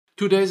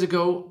2 days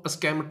ago, a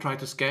scammer tried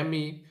to scam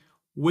me,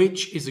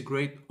 which is a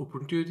great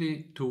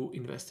opportunity to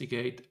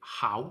investigate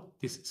how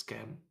this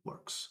scam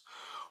works.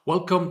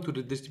 Welcome to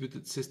the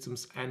Distributed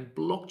Systems and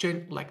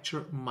Blockchain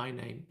lecture. My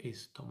name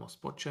is Thomas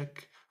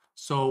Bocek.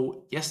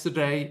 So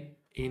yesterday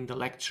in the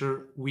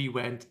lecture, we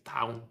went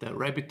down the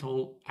rabbit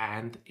hole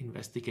and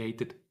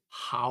investigated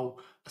how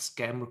a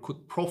scammer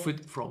could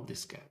profit from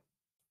this scam.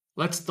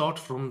 Let's start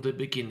from the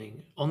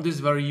beginning. On this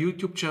very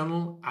YouTube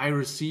channel, I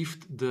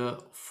received the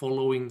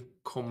following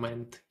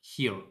comment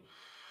here.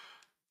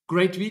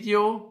 Great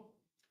video.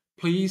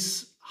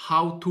 Please,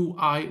 how do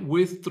I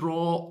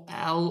withdraw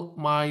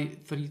my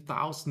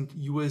 3000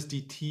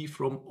 USDT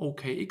from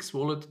OKX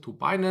wallet to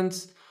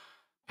Binance?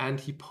 And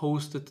he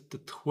posted the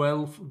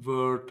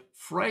 12-word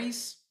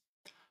phrase.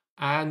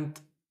 And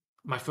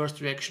my first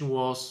reaction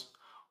was,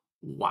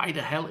 why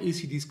the hell is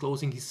he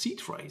disclosing his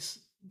seed phrase?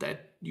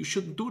 That you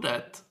shouldn't do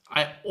that.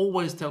 I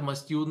always tell my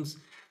students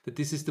that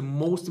this is the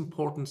most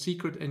important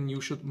secret and you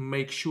should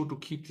make sure to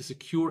keep it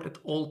secure at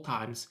all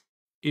times.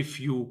 If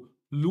you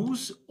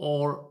lose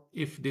or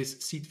if this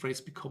seed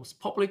phrase becomes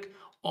public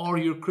or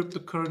your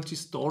cryptocurrency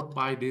stored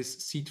by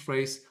this seed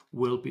phrase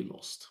will be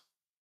lost.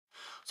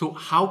 So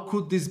how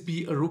could this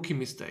be a rookie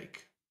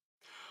mistake?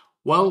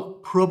 Well,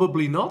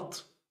 probably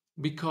not,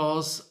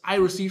 because I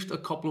received a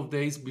couple of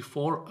days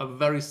before a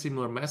very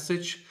similar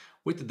message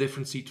with a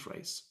different seed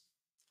phrase.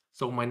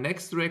 So my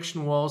next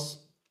reaction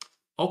was,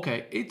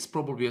 okay, it's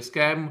probably a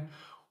scam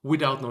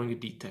without knowing the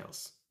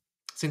details.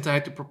 Since I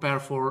had to prepare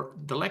for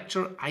the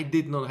lecture, I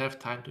did not have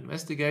time to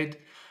investigate.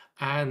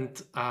 And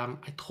I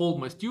told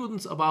my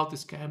students about the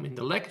scam in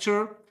the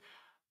lecture.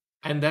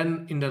 And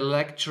then in the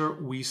lecture,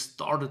 we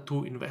started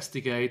to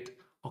investigate,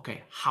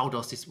 okay, how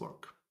does this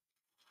work?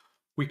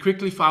 We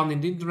quickly found in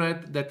the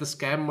internet that the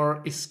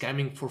scammer is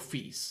scamming for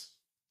fees.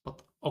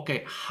 But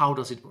okay, how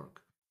does it work?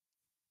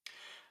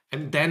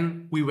 And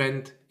then we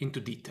went into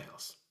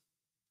details.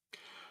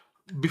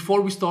 Before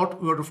we start,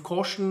 word of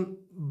caution,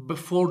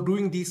 before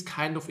doing these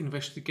kind of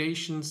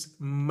investigations,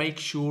 make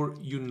sure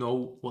you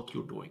know what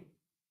you're doing.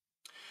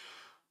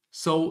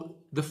 So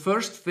the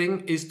first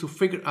thing is to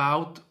figure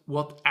out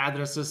what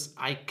addresses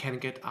I can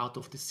get out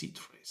of the seed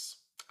phrase.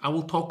 I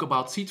will talk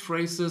about seed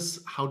phrases,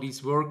 how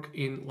these work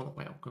in one of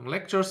my upcoming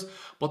lectures,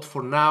 but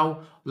for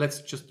now, let's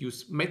just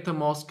use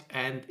MetaMask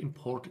and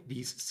import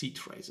these seed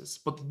phrases.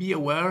 But be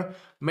aware,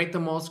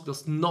 MetaMask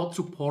does not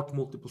support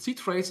multiple seed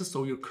phrases,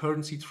 so your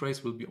current seed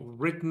phrase will be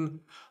overwritten.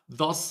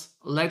 Thus,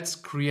 let's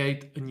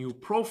create a new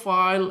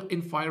profile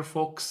in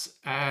Firefox,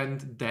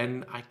 and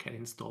then I can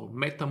install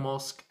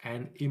MetaMask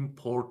and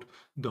import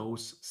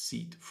those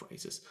seed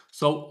phrases.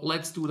 So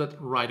let's do that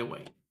right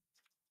away.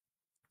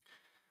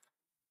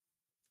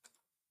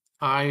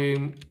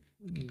 I'm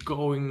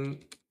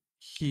going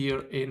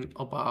here in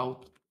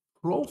about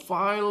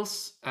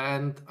profiles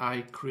and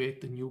I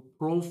create a new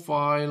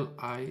profile.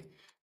 I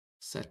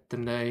set the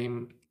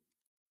name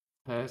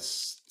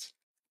test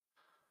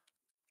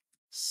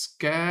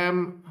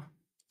scam.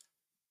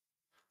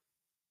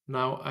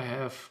 Now I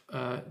have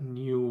a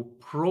new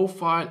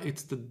profile.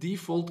 It's the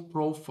default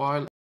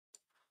profile.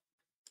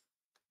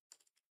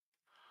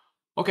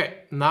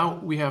 Okay, now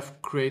we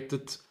have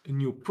created a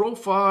new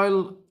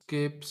profile.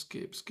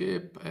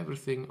 Skip,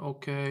 everything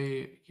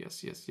okay.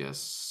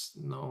 Yes.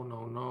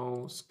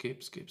 No.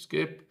 Skip.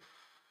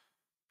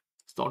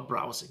 Start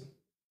browsing.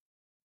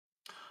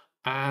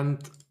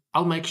 And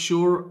I'll make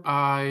sure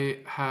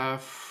I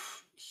have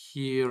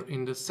here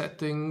in the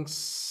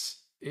settings,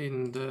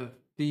 in the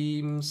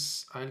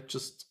themes, I'll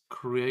just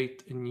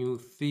create a new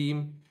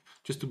theme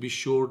just to be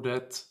sure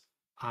that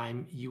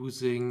I'm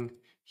using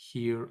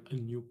here a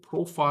new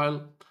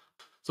profile.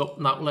 So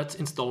now let's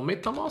install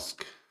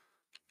MetaMask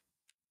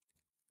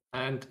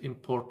and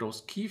import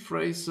those key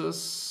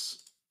phrases.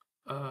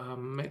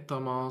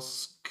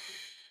 MetaMask,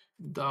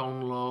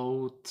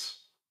 download,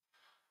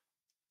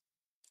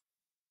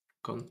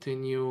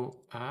 continue,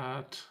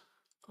 add.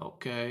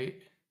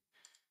 Okay,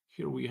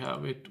 here we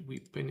have it. We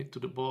pin it to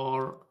the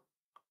bar.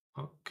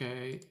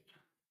 Okay,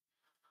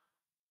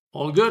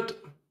 all good.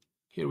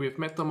 Here we have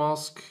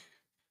MetaMask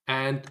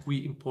and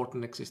we import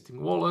an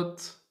existing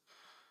wallet.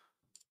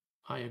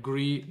 I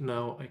agree.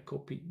 Now I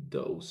copy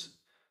those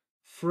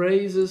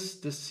phrases,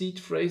 the seed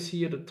phrase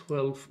here, the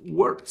 12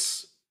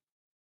 words.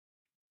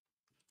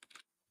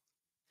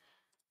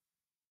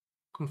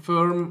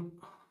 Confirm.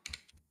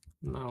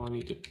 Now I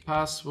need a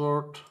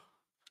password.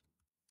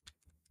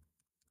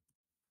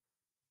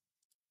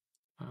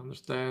 I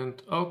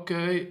understand.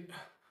 Okay.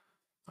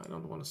 I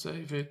don't want to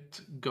save it.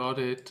 Got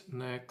it.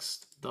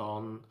 Next.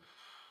 Done.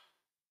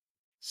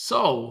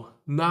 So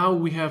now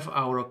we have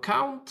our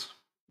account.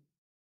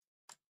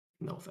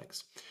 No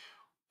thanks.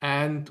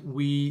 And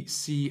we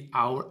see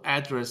our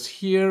address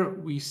here.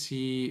 We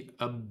see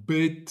a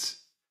bit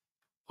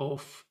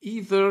of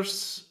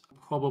ethers.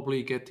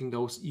 Probably getting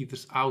those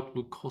ethers out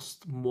will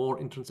cost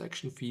more in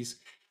transaction fees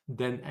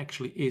than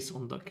actually is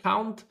on the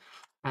account.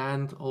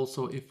 And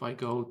also if I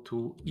go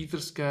to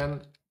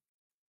Etherscan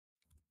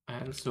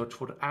and search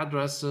for the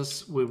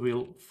addresses, we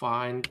will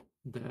find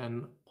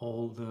then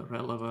all the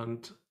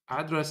relevant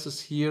addresses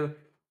here.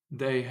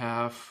 They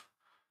have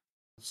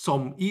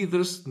some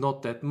ethers,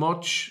 not that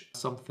much.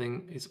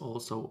 Something is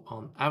also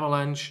on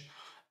Avalanche.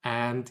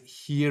 And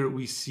here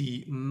we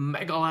see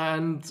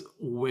Megaland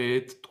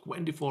with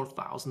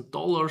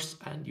 $24,000.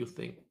 And you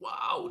think,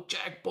 wow,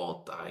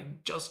 jackpot, I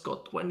just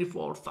got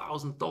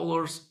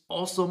 $24,000.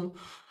 Awesome.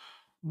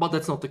 But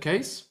that's not the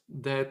case.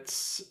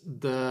 That's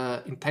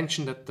the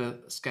intention that the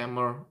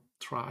scammer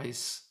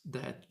tries,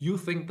 that you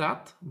think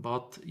that,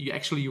 but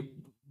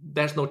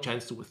there's no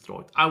chance to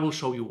withdraw it. I will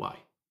show you why.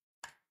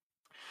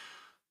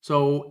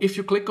 So if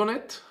you click on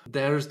it,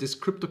 there's this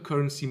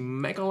cryptocurrency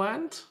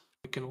Megaland.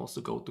 You can also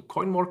go to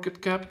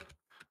CoinMarketCap,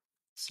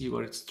 see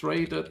where it's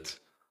traded,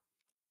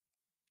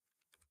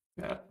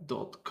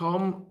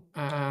 .com,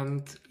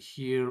 and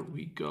here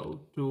we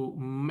go to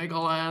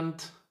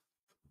Megaland,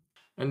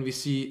 and we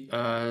see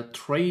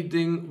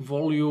trading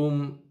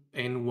volume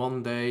in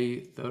 1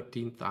 day,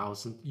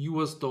 13,000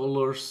 US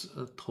dollars,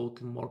 a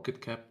total market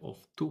cap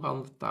of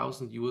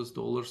 200,000 US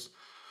dollars.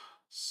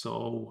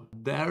 So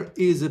there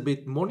is a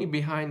bit money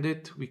behind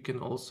it. We can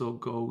also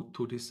go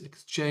to this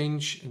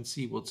exchange and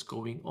see what's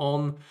going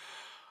on.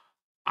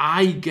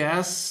 I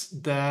guess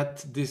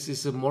that this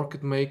is a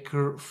market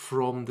maker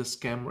from the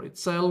scammer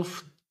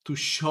itself to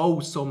show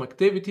some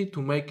activity,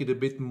 to make it a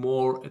bit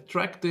more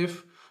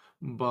attractive,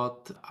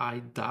 but I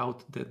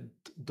doubt that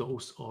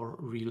those are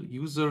real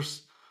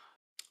users.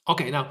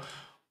 Okay, now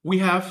we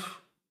have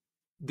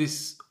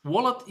this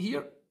wallet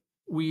here.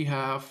 We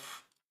have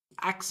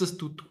access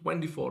to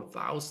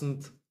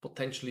 24,000,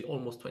 potentially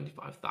almost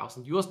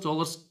 25,000 US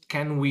dollars.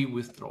 Can we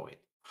withdraw it?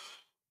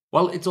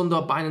 Well, it's on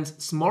the Binance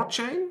Smart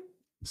Chain.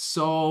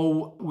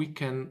 So we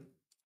can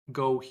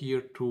go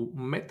here to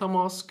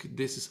MetaMask.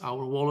 This is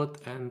our wallet.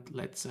 And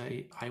let's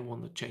say I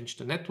want to change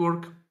the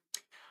network.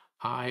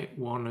 I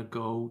want to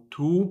go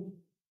to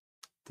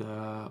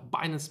the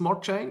Binance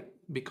Smart Chain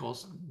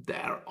because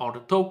there are the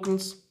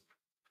tokens.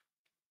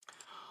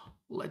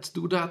 Let's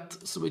do that.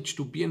 Switch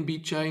to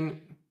BNB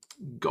chain.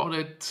 Got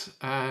it.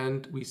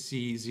 And we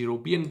see 0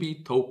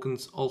 BNB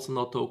tokens, also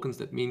not tokens.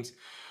 That means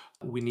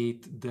we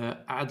need the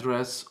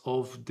address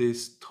of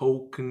this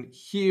token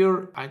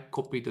here. I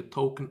copy the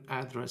token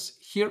address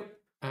here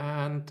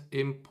and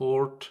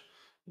import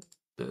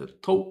the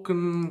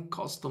token,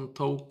 custom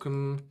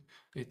token.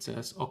 It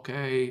says,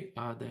 okay,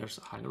 there's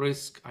a high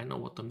risk. I know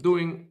what I'm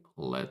doing.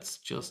 Let's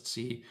just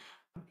see.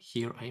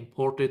 Here I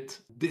import it.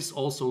 This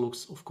also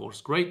looks, of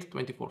course, great.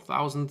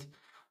 24,000.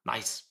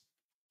 Nice.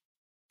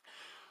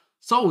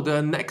 So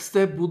the next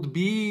step would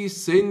be,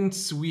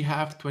 since we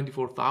have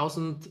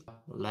 24,000,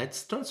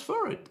 let's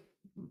transfer it.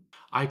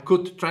 I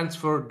could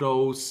transfer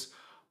those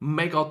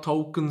mega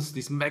tokens,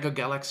 these mega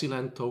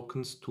Galaxyland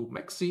tokens, to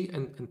Mexi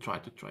and try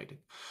to trade it.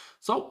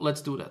 So let's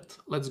do that.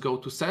 Let's go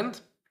to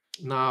send.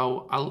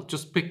 Now I'll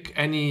just pick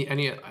any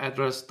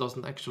address,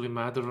 doesn't actually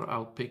matter.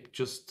 I'll pick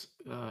just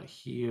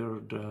here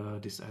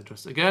this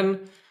address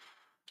again.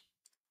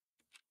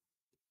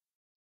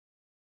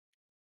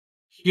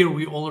 Here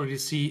we already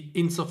see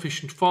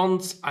insufficient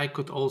funds. I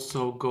could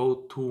also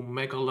go to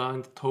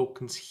Megaland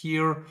tokens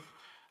here,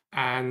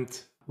 and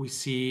we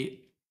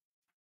see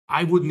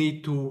I would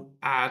need to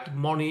add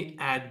money,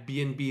 add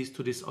BNBs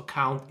to this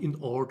account in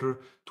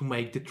order to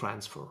make the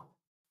transfer.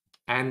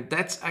 And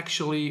that's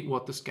actually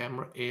what the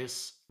scammer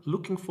is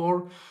looking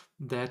for,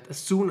 that as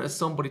soon as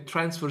somebody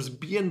transfers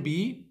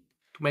BNB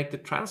to make the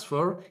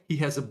transfer, he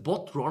has a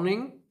bot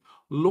running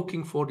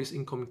looking for these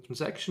incoming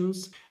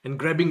transactions and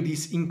grabbing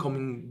these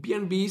incoming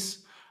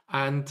BNBs,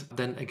 and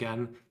then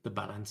again the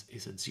balance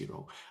is at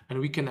 0. And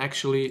we can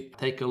actually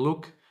take a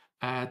look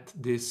at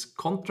this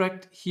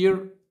contract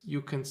here.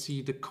 You can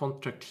see the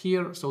contract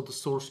here. So the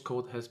source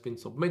code has been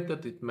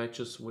submitted. It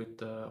matches with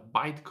the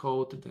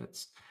bytecode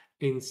that's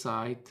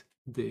inside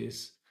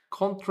this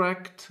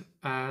contract.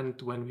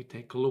 And when we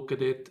take a look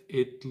at it,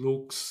 it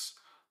looks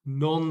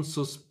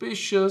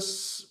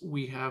non-suspicious.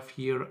 We have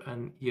here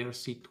an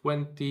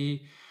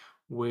ERC20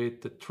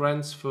 with the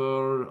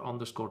transfer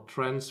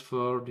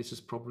 _transfer. This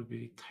is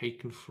probably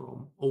taken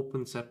from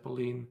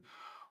OpenZeppelin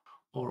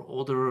or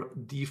other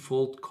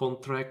default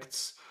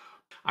contracts.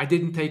 I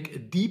didn't take a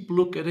deep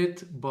look at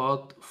it,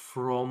 but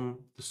from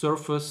the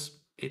surface,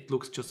 it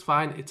looks just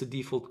fine. It's a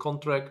default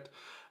contract.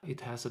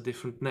 It has a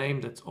different name,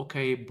 that's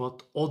okay.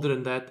 But other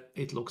than that,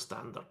 it looks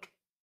standard.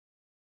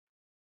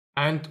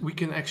 And we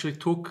can actually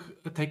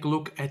take a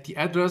look at the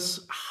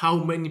address,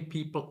 how many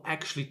people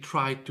actually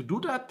tried to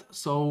do that.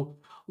 So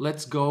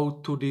let's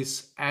go to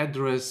this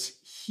address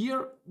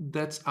here.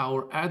 That's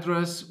our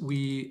address.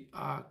 We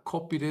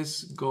copy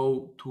this,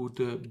 go to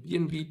the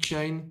BNB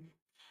chain.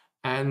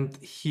 And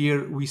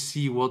here we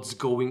see what's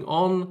going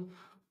on.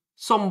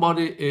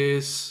 Somebody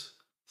is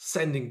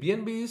sending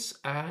BNBs,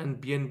 and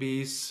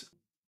BNBs,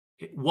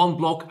 1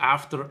 block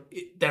after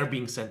they're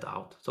being sent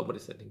out.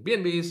 Somebody's sending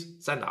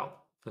BNBs, send out.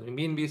 Sending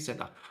BNBs,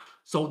 send out.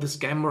 So the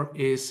scammer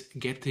is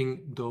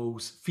getting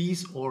those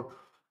fees, or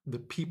the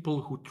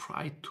people who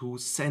try to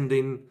send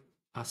in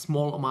a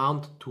small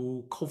amount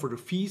to cover the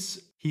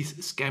fees, he's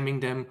scamming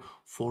them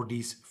for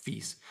these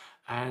fees.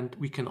 And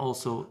we can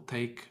also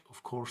take,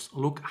 of course, a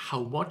look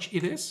how much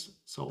it is.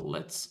 So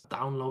let's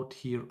download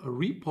here a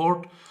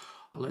report.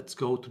 Let's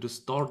go to the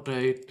start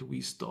date. We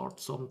start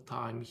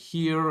sometime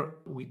here.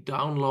 We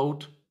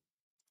download.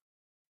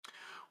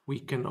 We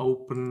can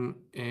open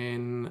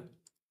in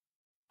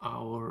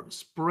our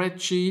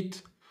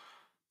spreadsheet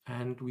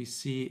and we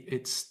see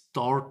it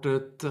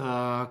started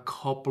a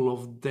couple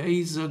of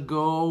days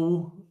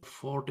ago,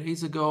 4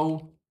 days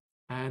ago,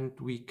 and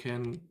we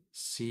can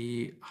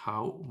see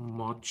how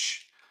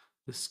much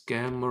the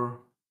scammer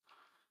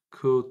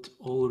could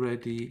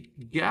already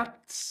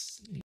get.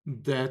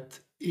 That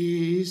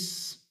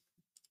is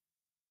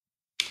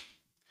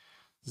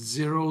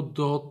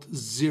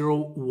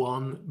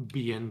 0.01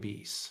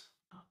 BNBs.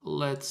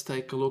 Let's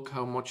take a look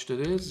how much that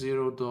is.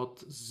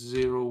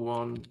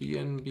 0.01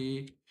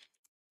 BNB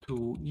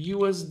to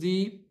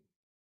USD.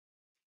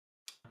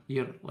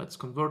 Here, let's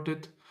convert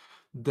it.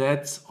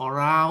 That's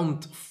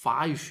around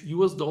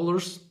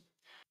 $5.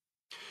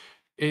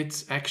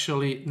 It's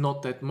actually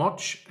not that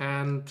much,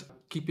 and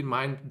keep in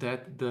mind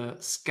that the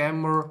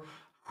scammer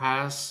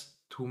has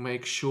to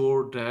make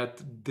sure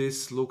that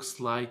this looks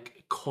like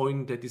a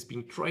coin that is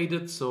being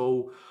traded.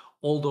 So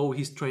although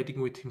he's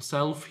trading with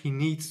himself, he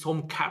needs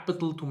some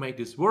capital to make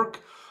this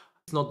work.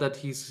 It's not that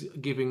he's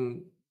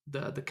giving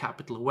the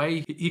capital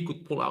away. He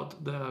could pull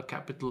out the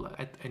capital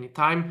at any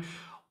time.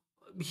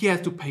 He has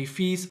to pay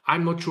fees.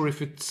 I'm not sure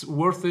if it's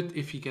worth it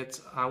if he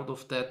gets out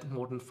of that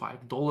more than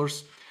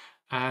 $5.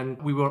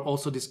 And we were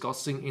also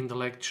discussing in the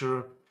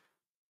lecture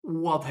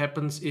what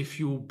happens if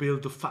you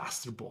build a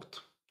faster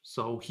bot.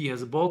 So he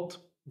has a bot,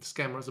 the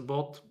scammer has a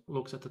bot,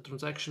 looks at the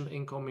transaction,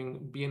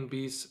 incoming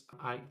BNBs,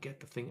 I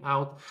get the thing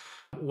out.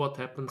 What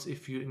happens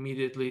if you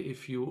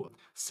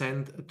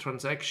send a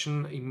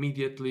transaction,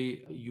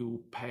 immediately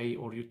you pay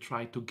or you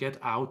try to get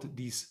out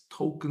these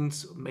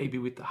tokens, maybe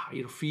with a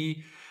higher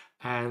fee,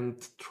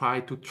 and try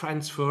to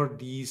transfer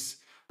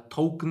these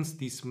tokens,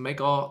 these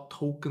mega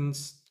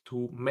tokens,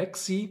 to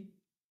Maxi.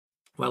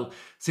 Well,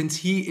 since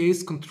he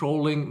is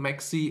controlling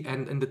Maxi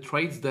and the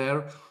trades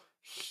there,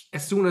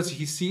 as soon as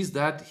he sees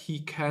that, he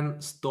can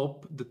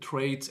stop the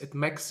trades at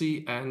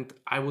Maxi and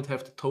I would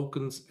have the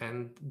tokens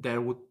and there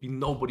would be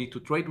nobody to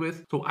trade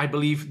with. So I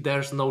believe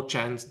there's no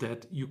chance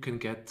that you can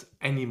get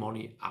any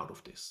money out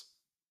of this.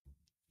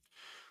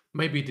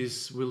 Maybe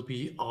this will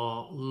be a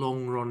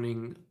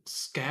long-running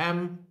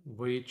scam,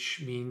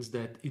 which means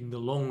that in the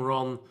long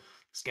run,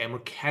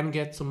 scammer can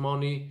get some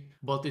money,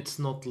 but it's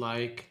not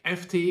like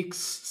FTX,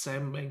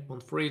 Sam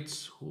Bankman-Fried,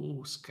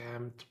 who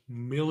scammed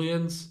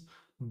millions,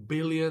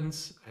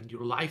 billions, and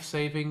your life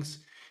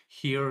savings.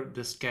 Here,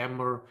 the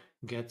scammer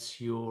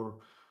gets your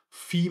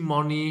fee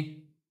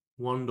money,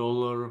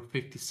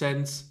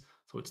 $1.50.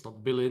 So it's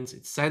not billions,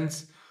 it's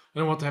cents.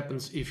 And what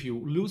happens if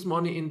you lose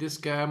money in this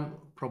scam?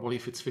 Probably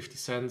if it's 50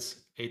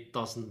 cents, it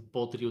doesn't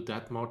bother you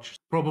that much.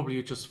 Probably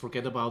you just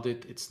forget about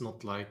it. It's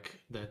not like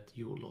that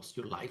you lost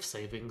your life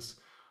savings.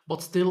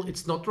 But still,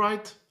 it's not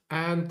right.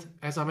 And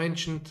as I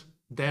mentioned,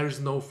 there is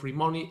no free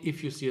money.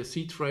 If you see a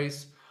seed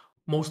phrase,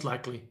 most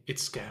likely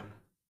it's scam.